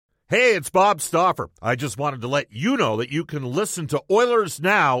Hey, it's Bob Stauffer. I just wanted to let you know that you can listen to Oilers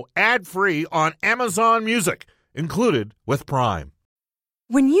Now ad-free on Amazon Music, included with Prime.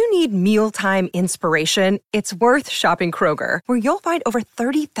 When you need mealtime inspiration, it's worth shopping Kroger, where you'll find over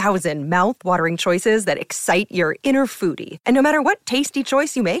 30,000 mouth-watering choices that excite your inner foodie. And no matter what tasty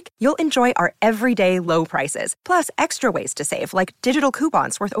choice you make, you'll enjoy our everyday low prices, plus extra ways to save, like digital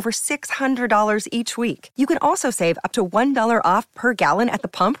coupons worth over $600 each week. You can also save up to $1 off per gallon at the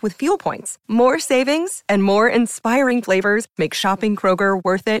pump with fuel points. More savings and more inspiring flavors make shopping Kroger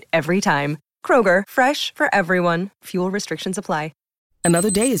worth it every time. Kroger, fresh for everyone. Fuel restrictions apply.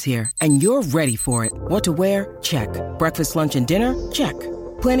 Another day is here, and you're ready for it. What to wear? Check. Breakfast, lunch, and dinner? Check.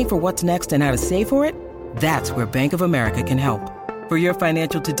 Planning for what's next and how to save for it? That's where Bank of America can help. For your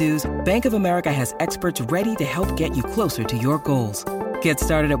financial to-dos, Bank of America has experts ready to help get you closer to your goals. Get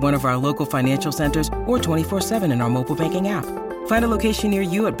started at one of our local financial centers or 24/7 in our mobile banking app. Find a location near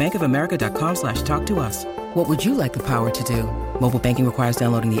you at bankofamerica.com/talktous. What would you like the power to do? Mobile banking requires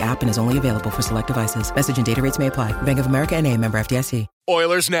downloading the app and is only available for select devices. Message and data rates may apply. Bank of America N.A., member FDIC.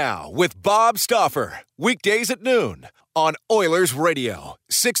 Oilers Now with Bob Stauffer. Weekdays at noon on Oilers Radio,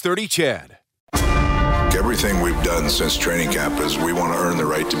 630 CHED. Everything we've done since training camp is we want to earn the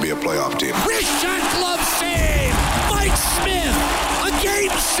right to be a playoff team. Wrist shot glove save! Mike Smith, a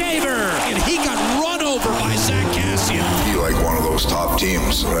game saver! And he got run over by Zach Kassian. Be like one of those top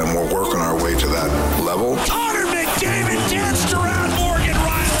teams, and we're working our way to that level. Connor McDavid danced around Morgan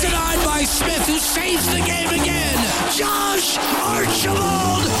Riley. Denied by Smith, who saves the game again. Josh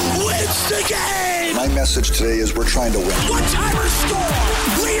Archibald wins the game! My message today is we're trying to win. One-timer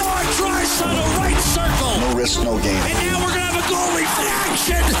score! Leon Draisaitl, right circle! No risk, no gain. And now we're going to have a goalie in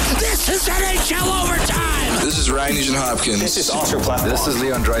action! This is NHL overtime! This is Ryan Nugent-Hopkins. This is Oscar Platt. This is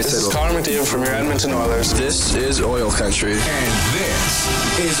Leon Draisaitl. This is Connor McDavid from your Edmonton Oilers. This is Oil Country. And this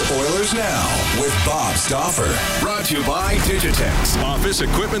is Oilers Now with Bob Stauffer. Brought to you by Digitex. Office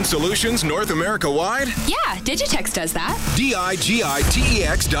Equipment Solutions North America wide? Yeah, Digitex does that. digitex.ca.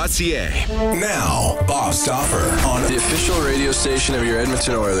 Now, Bob Stauffer on the official radio station of your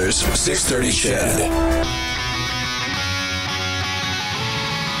Edmonton Oilers, 630 CHED.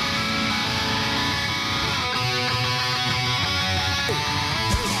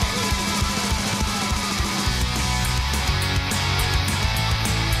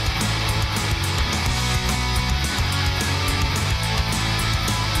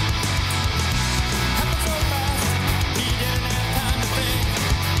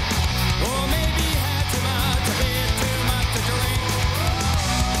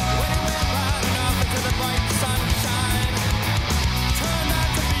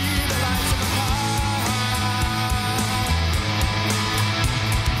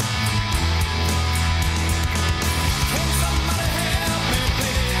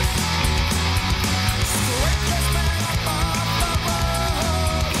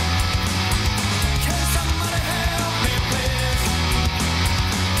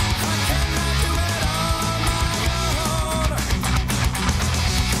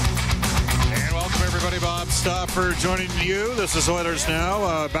 For joining you. This is Oilers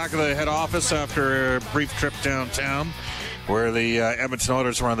Now, back at the head office after a brief trip downtown where the Edmonton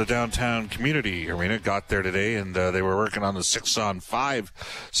Oilers were on the downtown community arena. Got there today, and they were working on the 6-on-5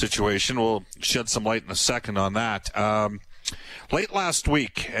 situation. We'll shed some light in a second on that. Late last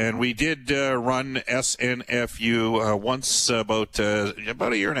week, and we did run SNFU once about a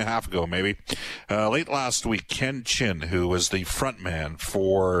year and a half ago, maybe. Late last week, Ken Chin, who was the frontman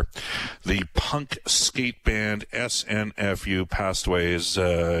for the punk skate band SNFU, passed away.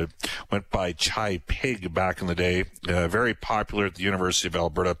 Went by Chai Pig back in the day. Very popular at the University of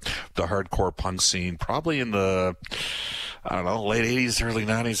Alberta, the hardcore punk scene, probably in the late 80s, early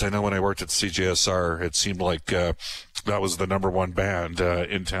 90s. I know when I worked at CJSR, it seemed like that was the number one band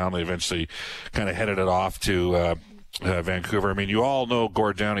in town. They eventually kind of headed it off to Vancouver. I mean, you all know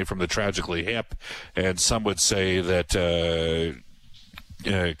Gord Downie from the Tragically Hip, and some would say that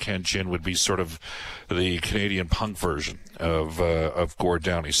Ken Chin would be sort of the Canadian punk version of Gord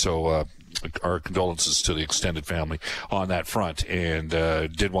Downie. So our condolences to the extended family on that front, and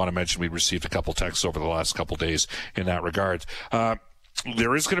did want to mention we received a couple texts over the last couple days in that regard.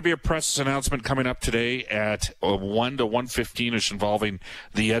 There is going to be a press announcement coming up today at 1 to 1:15ish involving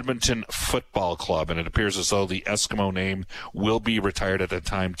the Edmonton Football Club, and it appears as though the Eskimo name will be retired at that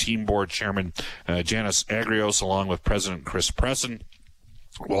time. Team board chairman Janice Agrios, along with President Chris Presson,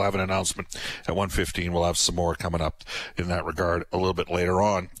 we'll have an announcement at 1:15. We'll have some more coming up in that regard a little bit later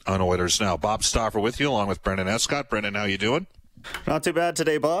on Oilers Now. Bob Stauffer with you, along with Brendan Escott. Brendan, how you doing? Not too bad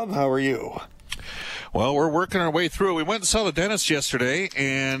today, Bob. How are you? Well, we're working our way through. We went and saw the dentist yesterday,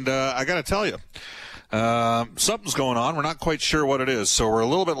 and I got to tell you, something's going on. We're not quite sure what it is, so we're a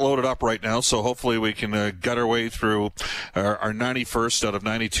little bit loaded up right now, so hopefully we can gut our way through our 91st out of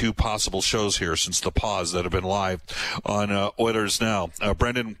 92 possible shows here since the pause that have been live on Oilers Now.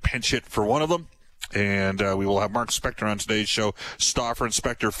 Brendan pinch hit for one of them. And we will have Mark Spector on today's show, Stauffer and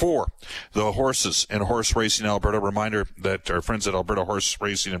Spector for the horses and horse racing Alberta. Reminder that our friends at Alberta Horse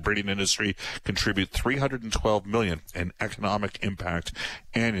Racing and Breeding Industry contribute $312 million in economic impact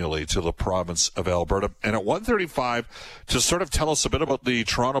annually to the province of Alberta. And at 1:35, to sort of tell us a bit about the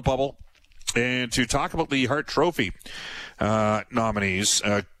Toronto bubble and to talk about the Hart Trophy nominees,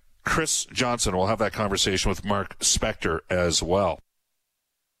 Chris Johnson will have that conversation with Mark Spector as well.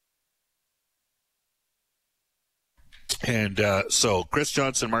 And so Chris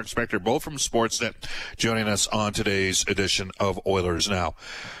Johnson, Mark Spector, both from Sportsnet, joining us on today's edition of Oilers Now.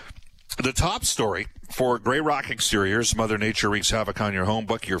 The top story for Grey Rock Exteriors, Mother Nature wreaks havoc on your home.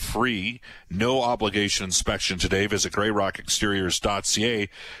 Book your free, no-obligation inspection today. Visit greyrockexteriors.ca.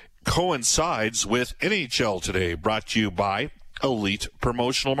 Coincides with NHL Today, brought to you by Elite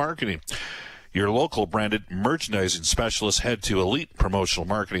Promotional Marketing. Your local branded merchandising specialist. Head to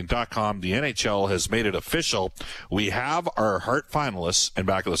elitepromotionalmarketing.com. The NHL has made it official. We have our Hart finalists, and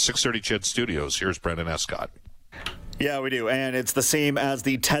back at the 630 CHED Studios, here's Brendan Escott. Yeah, we do, and it's the same as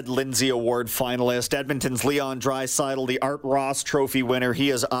the Ted Lindsay Award finalist. Edmonton's Leon Draisaitl, the Art Ross Trophy winner.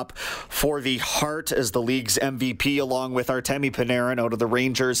 He is up for the Hart as the league's MVP, along with Artemi Panarin out of the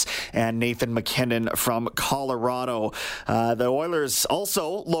Rangers and Nathan McKinnon from Colorado. The Oilers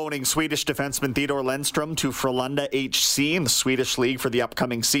also loaning Swedish defenseman Theodor Lennström to Frölunda HC in the Swedish league for the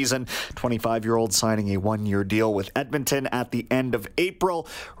upcoming season. 25-year-old signing a one-year deal with Edmonton at the end of April.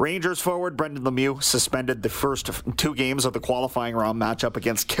 Rangers forward Brendan Lemieux suspended the first two games of the qualifying round matchup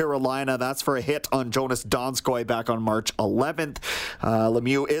against Carolina. That's for a hit on Jonas Donskoy back on March 11th.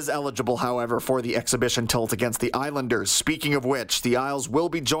 Lemieux is eligible, however, for the exhibition tilt against the Islanders. Speaking of which, the Isles will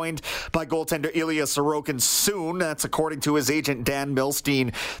be joined by goaltender Ilya Sorokin soon. That's according to his agent Dan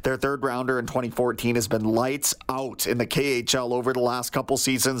Milstein. Their third rounder in 2014 has been lights out in the KHL over the last couple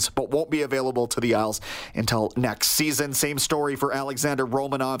seasons, but won't be available to the Isles until next season. Same story for Alexander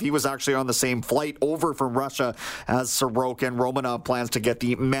Romanov. He was actually on the same flight over from Russia as Sorokin. Romanov plans to get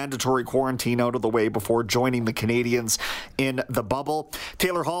the mandatory quarantine out of the way before joining the Canadians in the bubble.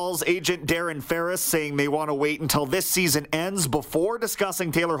 Taylor Hall's agent Darren Ferris saying they want to wait until this season ends before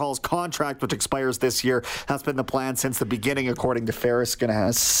discussing Taylor Hall's contract, which expires this year. That's been the plan since the beginning, according to Ferris. Going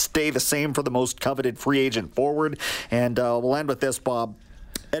to stay the same for the most coveted free agent forward. And we'll end with this, Bob.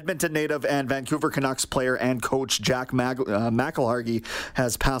 Edmonton native and Vancouver Canucks player and coach Jack McIlhargey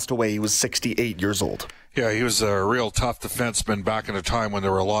has passed away. He was 68 years old. Yeah, he was a real tough defenseman back in a time when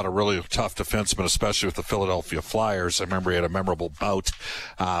there were a lot of really tough defensemen, especially with the Philadelphia Flyers. I remember he had a memorable bout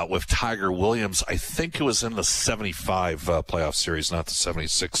with Tiger Williams. I think it was in the 75 playoff series, not the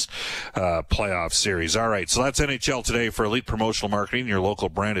 76 playoff series. All right, so that's NHL Today for Elite Promotional Marketing, your local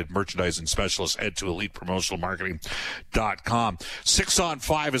branded merchandising specialist. Head to elitepromotionalmarketing.com. 6 on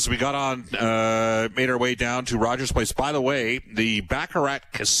 5 as we got on, made our way down to Rogers Place. By the way, the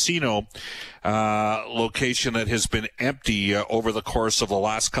Baccarat Casino location that has been empty over the course of the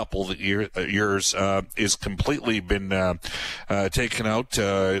last couple of years is completely been taken out.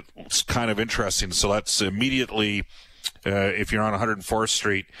 It's kind of interesting. So that's immediately, if you're on 104th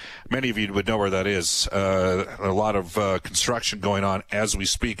Street, many of you would know where that is. A lot of construction going on as we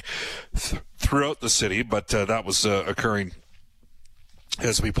speak throughout the city, but that was occurring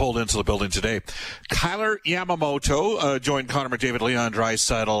as we pulled into the building today. Kyler Yamamoto joined Connor McDavid, Leon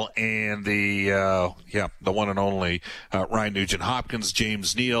Draisaitl, and the one and only Ryan Nugent-Hopkins,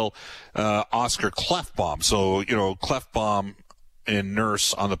 James Neal, Oscar Klefbom. So, Klefbom and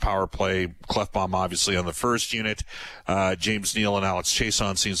Nurse on the power play. Klefbom obviously on the first unit. James Neal and Alex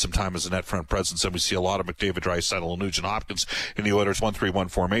Chason seeing some time as a net front presence, and we see a lot of McDavid, Draisaitl, and Nugent-Hopkins in the Oilers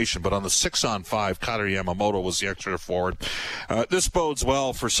 1-3-1 formation. But on the 6 on 5, Kyler Yamamoto was the extra forward. This bodes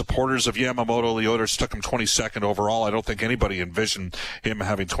well for supporters of Yamamoto. The Oilers took him 22nd overall. I don't think anybody envisioned him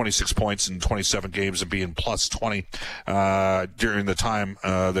having 26 points in 27 games and being plus 20 during the time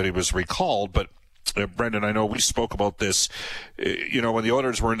that he was recalled. But Brendan, I know we spoke about this, when the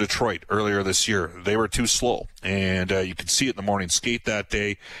Oilers were in Detroit earlier this year, they were too slow. And you could see it in the morning skate that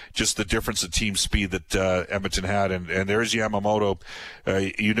day, just the difference in team speed that Edmonton had. And there's Yamamoto.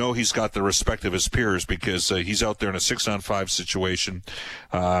 He's got the respect of his peers because he's out there in a 6 on 5 situation.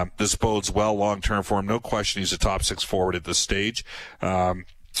 This bodes well long-term for him. No question he's a top 6 forward at this stage.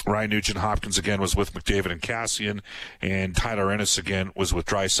 Ryan Nugent-Hopkins again was with McDavid and Cassian, and Tyler Ennis again was with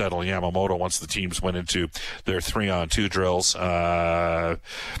Draisaitl and Yamamoto once the teams went into their 3-on-2 drills.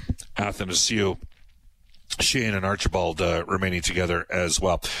 Athanasiou, Shane and Archibald remaining together as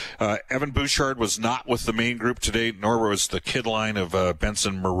well. Evan Bouchard was not with the main group today, nor was the kid line of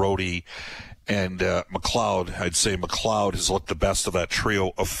Benson, Marody, and McLeod. I'd say McLeod has looked the best of that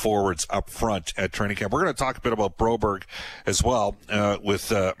trio of forwards up front at training camp. We're going to talk a bit about Broberg as well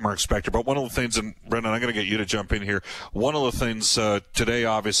with Mark Spector. But one of the things, and Brendan, I'm going to get you to jump in here. One of the things today,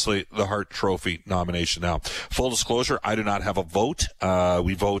 obviously, the Hart Trophy nomination. Now, full disclosure, I do not have a vote.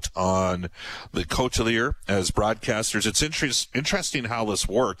 We vote on the Coach of the Year as broadcasters. It's interesting how this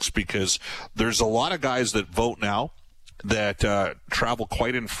works because there's a lot of guys that vote now that travel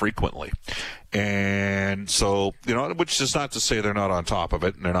quite infrequently. And so, which is not to say they're not on top of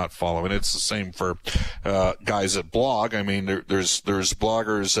it and they're not following. It's the same for guys that blog. I mean, there's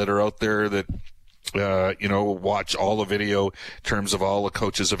bloggers that are out there that watch all the video in terms of all the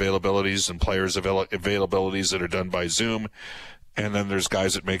coaches' availabilities and players' availabilities that are done by Zoom. And then there's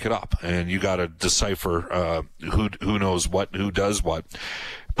guys that make it up, and you got to decipher who knows what, who does what.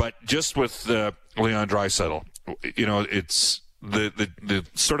 But just with Leon Draisaitl, it's the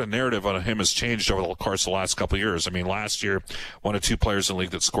sort of narrative on him has changed over the course of the last couple of years. I mean, last year, one of 2 players in the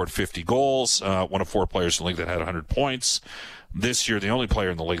league that scored 50 goals, one of 4 players in the league that had 100 points. This year, the only player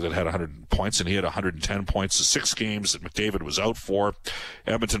in the league that had 100 points, and he had 110 points. The 6 games that McDavid was out for.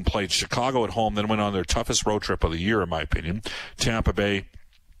 Edmonton played Chicago at home, then went on their toughest road trip of the year, in my opinion. Tampa Bay,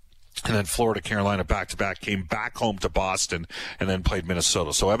 and then Florida, Carolina back-to-back, came back home to Boston, and then played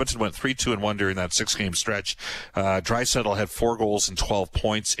Minnesota. So Edmonton went 3-2-1 during that 6-game stretch. Draisaitl had 4 goals and 12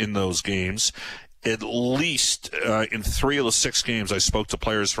 points in those games. At least in 3 of the 6 games, I spoke to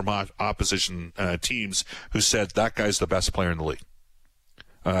players from opposition teams who said that guy's the best player in the league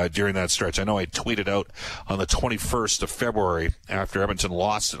during that stretch. I know I tweeted out on the 21st of February after Edmonton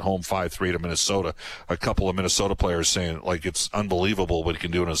lost at home 5-3 to Minnesota, a couple of Minnesota players saying, it's unbelievable what he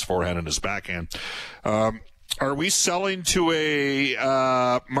can do in his forehand and his backhand. Are we selling to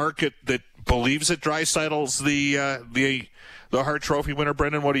a market that believes that Draisaitl's the Hart Trophy winner,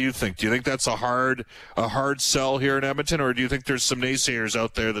 Brendan? What do you think? Do you think that's a hard sell here in Edmonton, or do you think there's some naysayers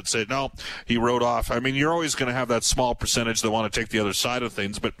out there that say, no, he wrote off? I mean, you're always going to have that small percentage that want to take the other side of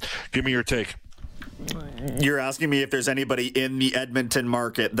things, but give me your take. You're asking me if there's anybody in the Edmonton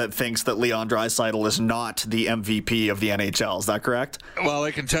market that thinks that Leon Draisaitl is not the MVP of the NHL. Is that correct? Well,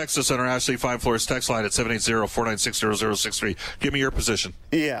 they can text us on our Ashley Fine Floors text line at 780-496-0063. Give me your position.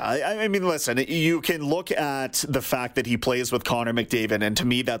 Yeah, I mean, listen, you can look at the fact that he plays with Connor McDavid, and to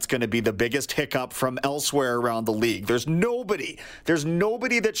me, that's going to be the biggest hiccup from elsewhere around the league. There's nobody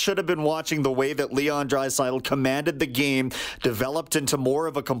that should have been watching the way that Leon Draisaitl commanded the game, developed into more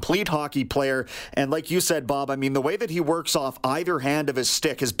of a complete hockey player, and like you said, Bob, I mean, the way that he works off either hand of his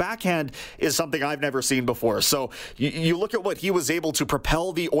stick, his backhand is something I've never seen before. So you look at what he was able to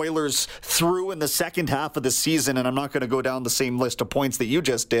propel the Oilers through in the second half of the season, and I'm not going to go down the same list of points that you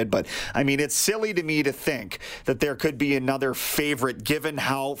just did, but I mean, it's silly to me to think that there could be another favorite given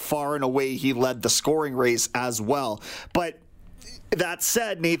how far and away he led the scoring race as well. But that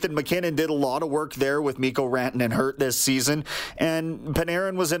said, Nathan MacKinnon did a lot of work there with Mikko Rantanen hurt this season, and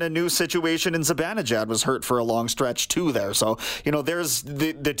Panarin was in a new situation, and Zibanejad was hurt for a long stretch too there. So, there's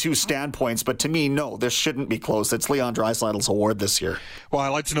the 2 standpoints, but to me, no, this shouldn't be close. It's Leon Draisaitl's award this year. Well, I'd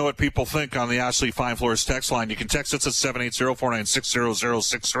like to know what people think on the Ashley Fine Floors text line. You can text us at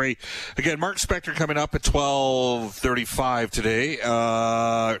 780-496-0063. Again, Mark Spector coming up at 12:35 today.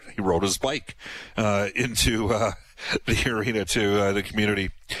 He rode his bike into the arena to the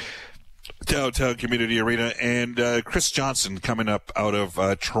community, downtown community arena, and Chris Johnson coming up out of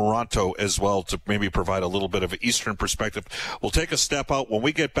Toronto as well to maybe provide a little bit of an Eastern perspective. We'll take a step out. When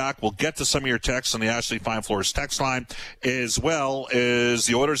we get back, we'll get to some of your texts on the Ashley Fine Floors text line, as well as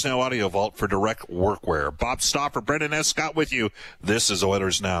the Oilers Now audio vault for direct workwear. Bob Stauffer, Brendan Escott with you. This is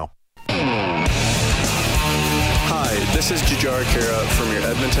Oilers Now. Hi, this is Jujhar Khaira from your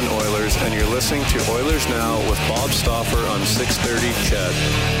Edmonton Oilers, and you're listening to Oilers Now with Bob Stauffer on 630 CHED.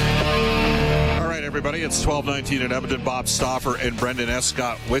 All right, everybody, it's 12:19 in Edmonton. Bob Stauffer and Brendan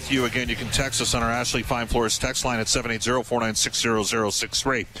Escott with you. Again, you can text us on our Ashley Fine Floors text line at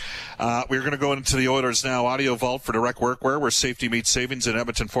 780-496-0063. We're going to go into the Oilers Now audio vault for direct workwear, where safety meets savings in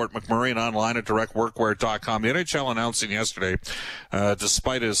Edmonton, Fort McMurray, and online at directworkwear.com. The NHL announcing yesterday,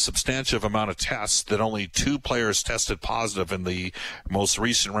 despite a substantive amount of tests, that only 2 players tested positive in the most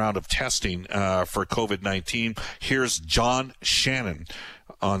recent round of testing for COVID-19. Here's John Shannon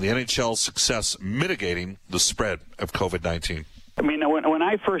on the NHL's success mitigating the spread of COVID-19. I mean, when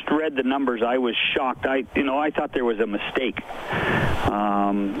I first read the numbers, I was shocked. I thought there was a mistake.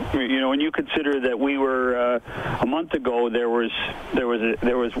 When you consider that we were a month ago, there was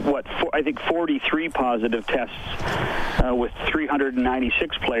I think 43 positive tests with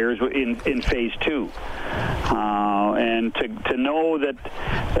 396 players in phase 2, and to know that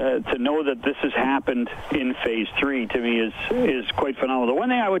this has happened in phase 3 to me is quite phenomenal. The one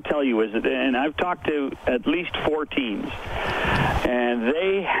thing I would tell you is that, and I've talked to at least 4 teams, and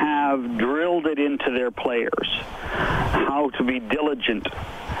they have drilled it into their players how to be diligent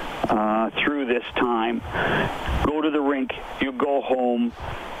through this time. Go to the rink, you go home,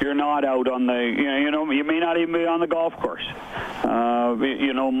 you're not out on you may not even be on the golf course.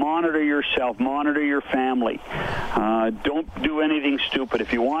 Monitor yourself, monitor your family. Don't do anything stupid.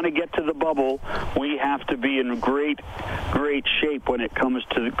 If you want to get to the bubble, we have to be in great shape when it comes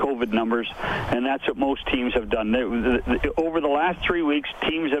to the COVID numbers, and that's what most teams have done. Over the last 3 weeks,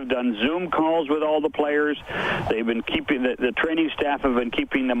 teams have done Zoom calls with all the players. They've been keeping the training staff have been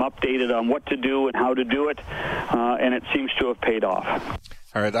keeping them updated on what to do and how to do it, and it seems to have paid off.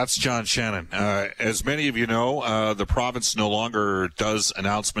 All right, that's John Shannon. As many of you know, the province no longer does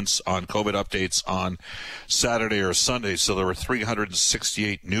announcements on COVID updates on Saturday or Sunday, so there were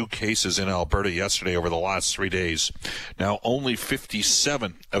 368 new cases in Alberta yesterday over the last 3 days. Now, only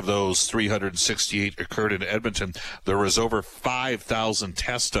 57 of those 368 occurred in Edmonton. There was over 5,000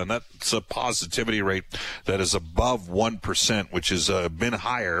 tests done. That's a positivity rate that is above 1%, which has been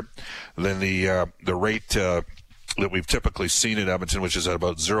higher than the rate that we've typically seen in Edmonton, which is at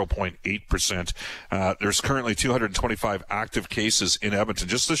about 0.8%. There's currently 225 active cases in Edmonton.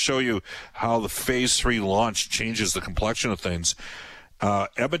 Just to show you how the Phase 3 launch changes the complexion of things,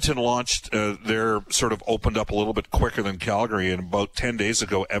 Edmonton launched, they're sort of opened up a little bit quicker than Calgary, and about 10 days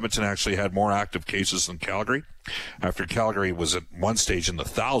ago, Edmonton actually had more active cases than Calgary. After Calgary was at one stage in the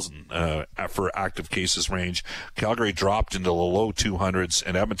 1,000 for active cases range, Calgary dropped into the low 200s,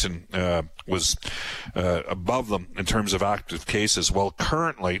 and Edmonton was above them in terms of active cases. Well,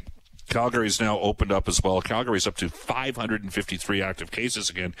 currently, Calgary's now opened up as well. Calgary's up to 553 active cases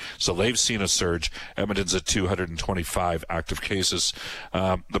again, so they've seen a surge. Edmonton's at 225 active cases.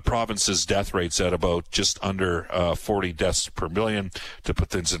 The province's death rate's at about just under 40 deaths per million. To put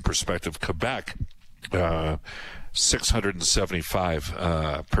things in perspective, Quebec,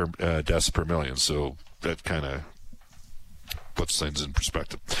 675 deaths per million. So that kind of puts things in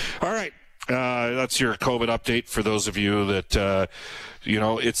perspective. All right. That's your COVID update for those of you that,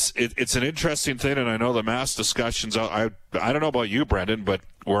 it's an interesting thing, and I know the mask discussions. I don't know about you, Brendan, but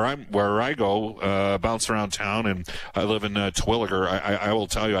where I go, bounce around town, and I live in Terwillegar, I will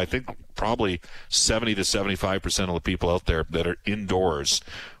tell you, I think probably 70 to 75% of the people out there that are indoors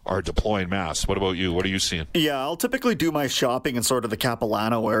are deploying masks. What about you? What are you seeing? Yeah, I'll typically do my shopping in sort of the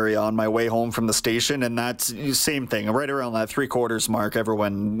Capilano area on my way home from the station, and that's the same thing, right around that 3/4 mark,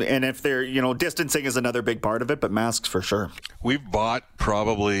 everyone. And if they're, distancing is another big part of it, but masks for sure. We've bought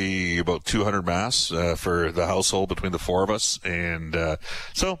probably about 200 masks for the household between the 4 of us, and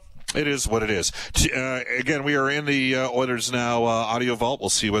so it is what it is. Again, we are in the Oilers Now audio vault. We'll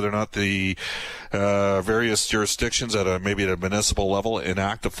see whether or not the various jurisdictions at maybe at a municipal level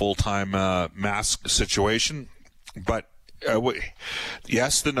enact a full-time mask situation. But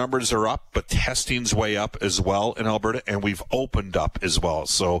yes, the numbers are up, but testing's way up as well in Alberta, and we've opened up as well.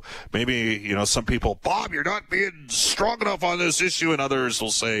 So maybe, some people, Bob, you're not being strong enough on this issue, and others will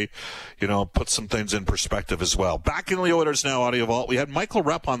say, put some things in perspective as well. Back in the Oilers Now audio vault, we had Michael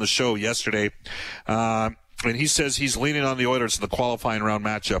Repp on the show yesterday, and he says he's leaning on the Oilers in the qualifying round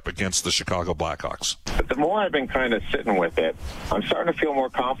matchup against the Chicago Blackhawks. But the more I've been kind of sitting with it, I'm starting to feel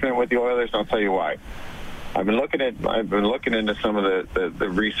more confident with the Oilers, and I'll tell you why. I've been looking into some of the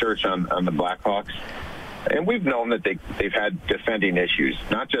research on the Blackhawks, and we've known that they've had defending issues,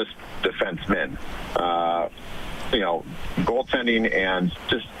 not just defensemen. Goaltending and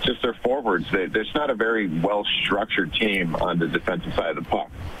just their forwards. There's not a very well-structured team on the defensive side of the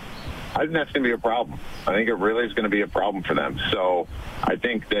puck. I think that's going to be a problem. I think it really is going to be a problem for them. So I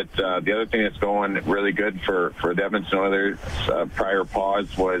think that the other thing that's going really good for the Edmonton Oilers prior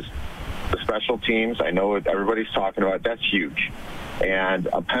pause was the special teams. I know everybody's talking about it. That's huge. And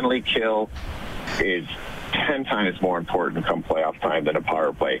a penalty kill is 10 times more important come playoff time than a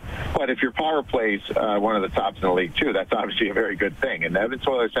power play. But if your power play's one of the tops in the league, too, that's obviously a very good thing. And the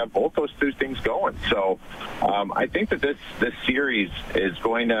Edmonton Oilers have both those two things going. So I think that this series is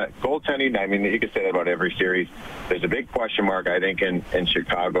going to goaltending. I mean, you could say that about every series. There's a big question mark, I think, in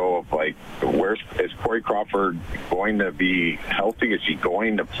Chicago of, is Corey Crawford going to be healthy? Is he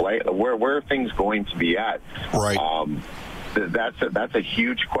going to play? Where are things going to be at? Right. that's a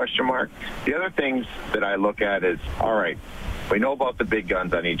huge question mark. The other things that I look at is, all right, we know about the big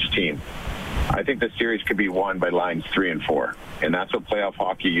guns on each team. I think the series could be won by lines 3 and 4, and that's what playoff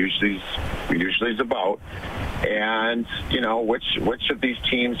hockey usually is about. And which of these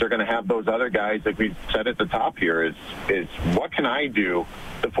teams are going to have those other guys? Like we said at the top here, is what can I do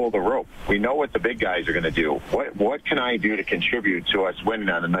to pull the rope? We know what the big guys are going to do. What can I do to contribute to us winning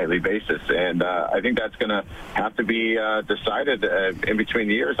on a nightly basis? And I think that's going to have to be decided in between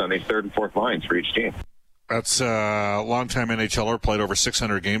the years on these third and fourth lines for each team. That's a longtime NHLer, played over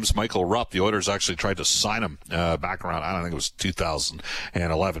 600 games. Michael Rupp, the Oilers actually tried to sign him back around, I don't think it was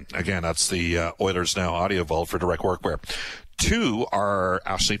 2011. Again, that's the Oilers Now audio vault for direct workwear. To our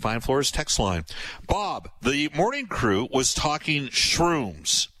Ashley Fine Floors text line. Bob, the morning crew was talking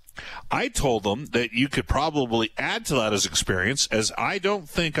shrooms. I told them that you could probably add to that as experience, as I don't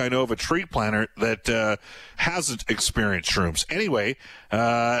think I know of a tree planter that hasn't experienced shrooms. Anyway,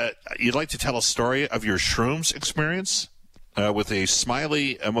 you'd like to tell a story of your shrooms experience? With a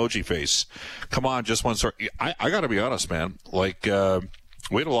smiley emoji face. Come on, just one story. I got to be honest, man. Like, we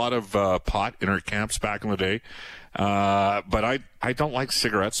had a lot of pot in our camps back in the day. But I don't like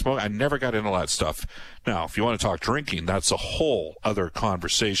cigarette smoke. I never got into that stuff. Now, if you want to talk drinking, that's a whole other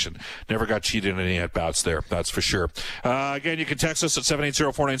conversation. Never got cheated in any at-bats there, that's for sure. Again, you can text us at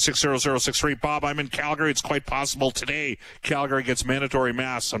 780-496-0063. Bob, I'm in Calgary. It's quite possible today Calgary gets mandatory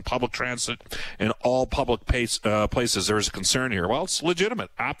masks on public transit and all public places. There is a concern here. Well, it's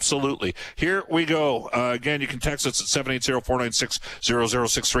legitimate. Absolutely. Here we go. Again, you can text us at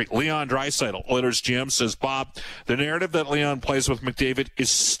 780-496-0063. Leon Draisaitl, Oilers GM, says, Bob, the narrative that Leon plays with McDavid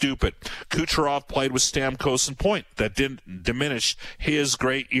is stupid. Kucherov played with Stamkos and Point. That didn't diminish his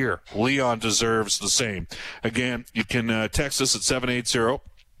great year. Leon deserves the same. Again, you can text us at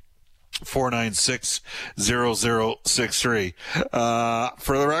 780-496-0063.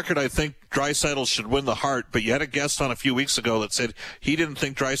 For the record, I think Draisaitl should win the Hart, but you had a guest on a few weeks ago that said he didn't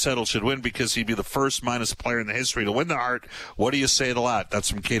think Draisaitl should win because he'd be the first minus player in the history to win the Hart. What do you say to that? That's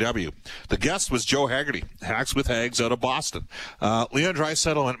from KW. The guest was Joe Haggerty, Hacks with Hags out of Boston. Leon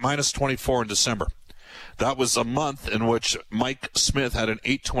Draisaitl went minus 24 in December. That was a month in which Mike Smith had an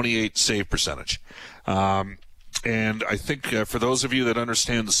 .828 save percentage. And I think for those of you that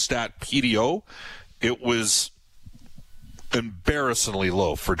understand the stat PDO, it was embarrassingly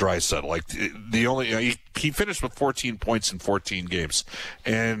low for Draisaitl. Like he finished with 14 points in 14 games,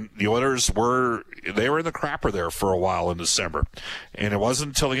 and the Oilers were in the crapper there for a while in December. And it wasn't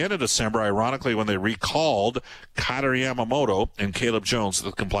until the end of December, ironically, when they recalled Kailer Yamamoto and Caleb Jones,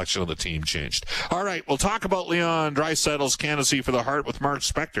 the complexion of the team changed. All right, we'll talk about Leon Draisaitl's candidacy for the Hart with Mark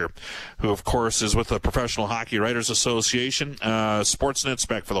Spector, who, of course, is with the Professional Hockey Writers Association. Sportsnet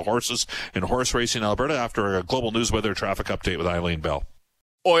spec for the horses and horse racing in Alberta after a global news weather traffic update with Eileen Bell.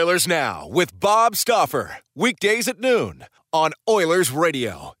 Oilers Now with Bob Stauffer. Weekdays at noon on Oilers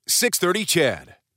Radio, 630 CHED.